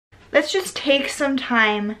let's just take some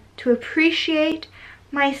time to appreciate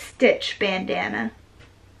my Stitch bandana.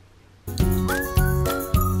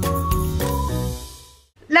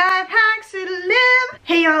 Life hacks to live!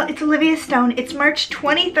 Hey y'all, it's Olivia Stone. It's March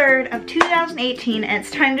 23rd of 2018 and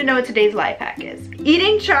it's time to know what today's life hack is.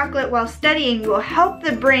 Eating chocolate while studying will help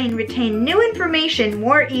the brain retain new information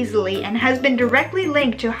more easily and has been directly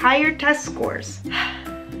linked to higher test scores.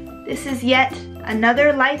 This is yet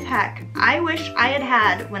another life hack I wish I had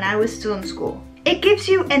had when I was still in school. It gives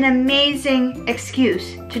you an amazing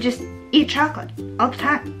excuse to just eat chocolate all the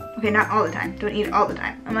time. Okay, not all the time. Don't eat it all the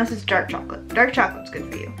time, unless it's dark chocolate. Dark chocolate's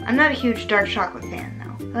good for you. I'm not a huge dark chocolate fan,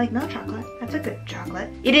 though. I like milk chocolate. That's a good chocolate.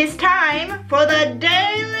 It is time for the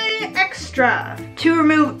Daily Extra. To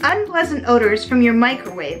remove unpleasant odors from your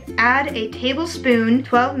microwave, add a tablespoon,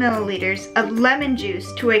 12 milliliters of lemon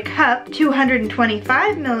juice to a cup,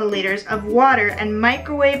 225 milliliters of water, and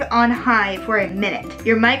microwave on high for a minute.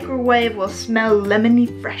 Your microwave will smell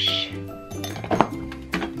lemony fresh.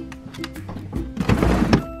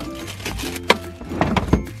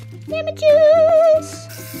 Lemon juice!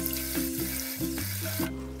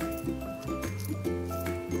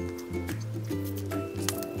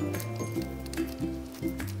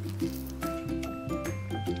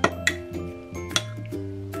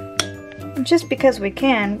 Just because we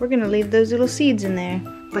can, we're gonna leave those little seeds in there.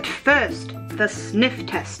 But first, the sniff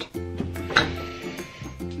test.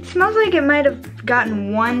 It smells like it might have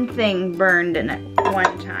gotten one thing burned in it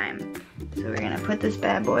one time. So we're gonna put this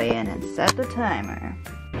bad boy in and set the timer.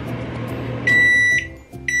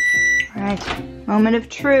 Alright, moment of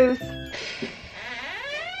truth.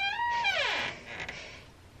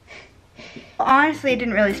 Honestly, it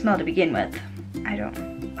didn't really smell to begin with. I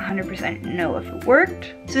don't 100% know if it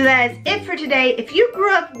worked. So that is it for today. If you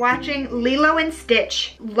grew up watching Lilo and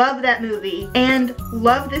Stitch, love that movie, and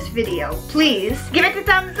love this video, please give it a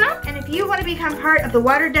thumbs up. And if you want to become part of the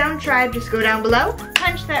Watered Down tribe, just go down below,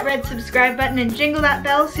 punch that red subscribe button, and jingle that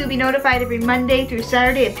bell so you'll be notified every Monday through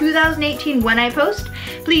Saturday of 2018 when I post.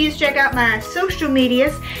 Please check out my social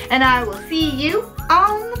medias, and I will see you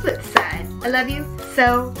on the flip side. I love you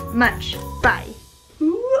so much. Bye.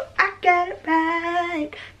 Ooh, I got it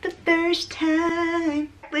right the first time.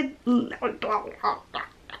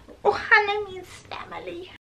 Oh, her name is Emily.